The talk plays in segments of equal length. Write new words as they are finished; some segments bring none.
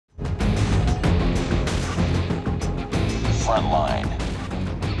front line.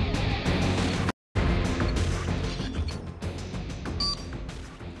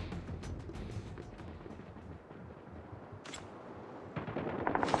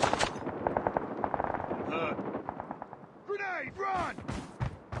 Grenade, run!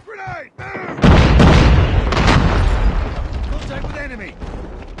 Grenade, move! Contact with enemy.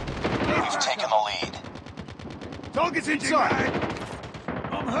 We've taken the lead. Target's inside.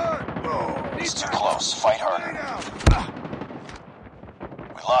 I'm hurt. It's too close. Fight harder.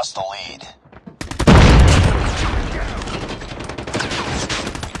 We lost the lead.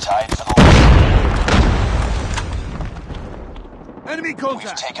 We tied for the lead. Enemy We've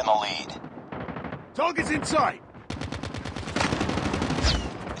contact. taken the lead. Target's in sight.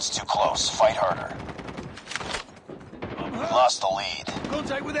 It's too close. Fight harder. I'm We hurt. lost the lead.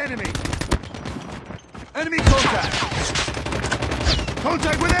 Contact with enemy. Enemy contact.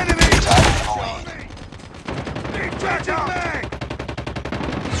 Contact with enemy. Tied for the lead. Need back up.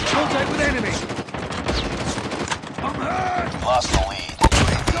 Contact with enemy. I'm hurt. We lost the lead.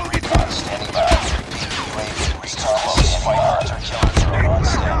 Target Standing by. UAV recon. Fight harder. Killer drone on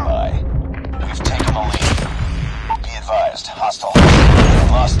standby. We've taken the lead. Be advised. Hostile. We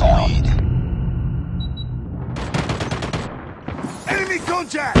lost the lead. enemy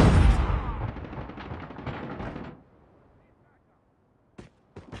contact.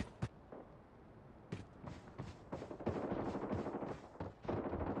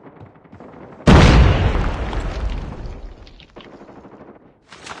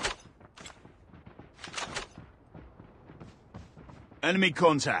 Enemy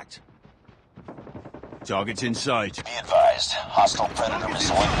contact. Target's in sight. Be advised. Hostile Predator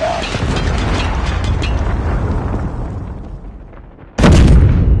missile inbound.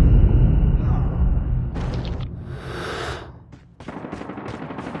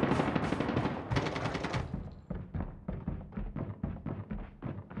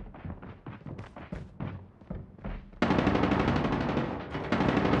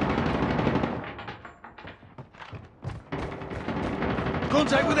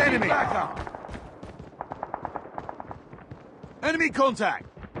 Contact with enemy. Enemy contact.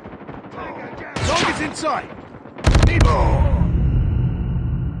 Target's in sight.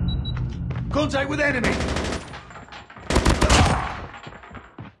 Contact with enemy.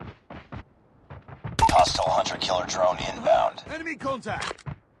 Hostile hunter-killer drone inbound. Enemy contact.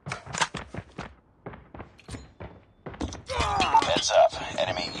 Heads up.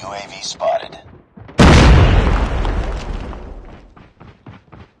 Enemy UAV spotted.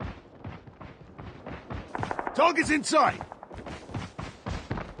 Target's in sight.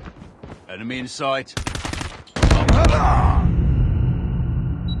 Enemy in sight.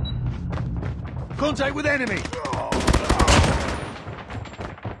 Contact with enemy.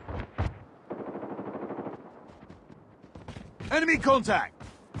 Enemy contact.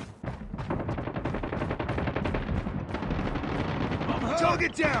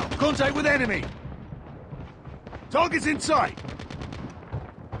 Target down. Contact with enemy. Target's in sight.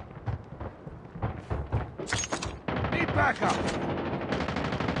 Need backup.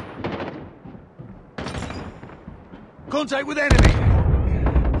 Contact with enemy.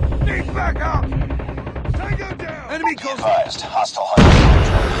 Need backup. Tango down. Enemy Be contact. advised. Hostile hunter-killer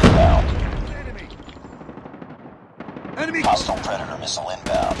drone inbound. Enemy. Enemy Hostile Predator missile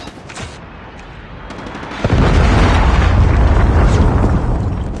inbound.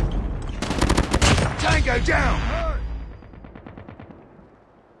 Tango down.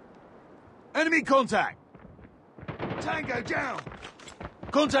 Enemy contact. Tango down.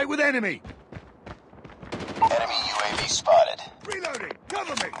 Contact with enemy. Enemy UAV spotted. Reloading.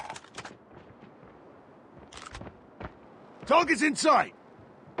 Cover me. Target's in sight.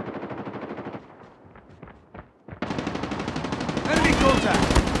 Enemy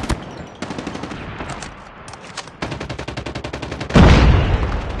contact.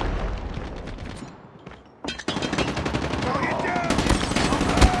 Target down.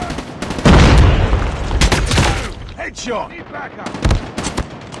 Headshot. Need backup.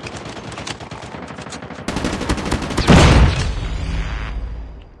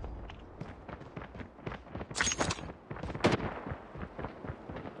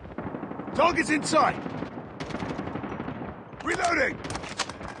 Target's in sight. Reloading.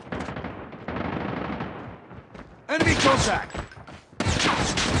 Enemy contact.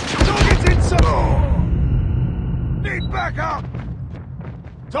 Target's in sight. Need backup.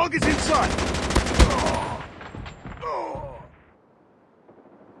 Target's in sight.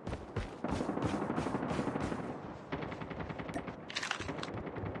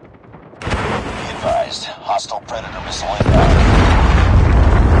 Be advised. Hostile Predator missile inbound.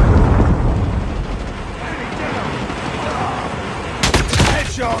 Enemy down.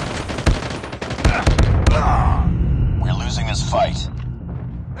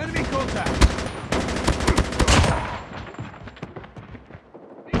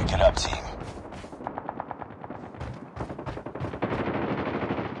 job, team.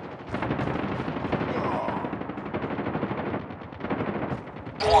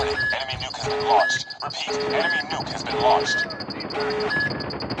 Warning, enemy nuke has been launched. Repeat, enemy nuke has been launched.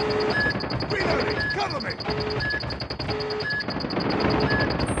 Reloading! Cover me!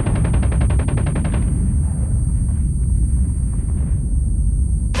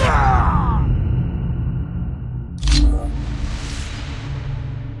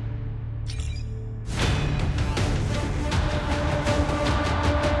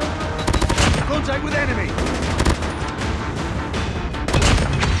 Contact with enemy!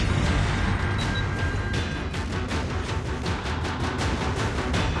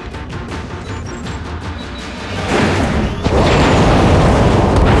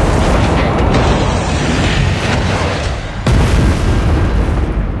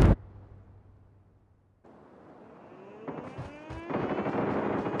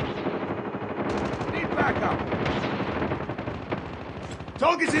 Need backup!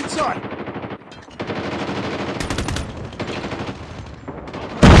 Target's inside!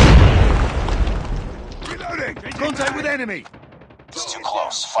 Reloading! Contact with enemy! It's too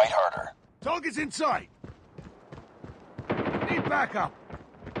close. Fight harder. Target's in sight! Need backup!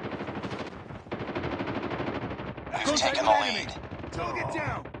 We've Contact taken with the enemy. lead. Target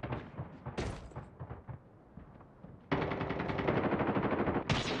down!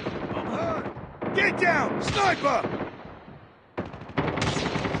 I'm hurt! Get down! Sniper!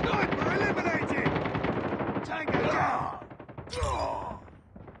 Sniper eliminated! Tango down!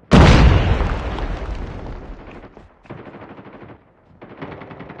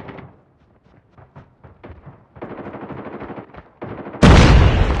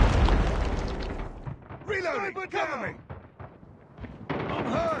 Reloading! Cover me! I'm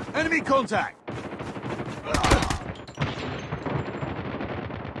hurt! Enemy contact!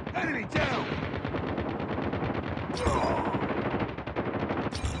 Enemy down!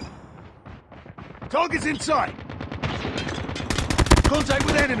 Target's in sight! Contact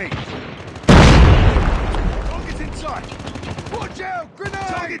with enemy! Target's in sight! Watch out! Grenade!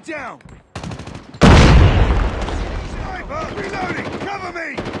 Target down! Sniper! Reloading! Cover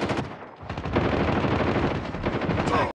me!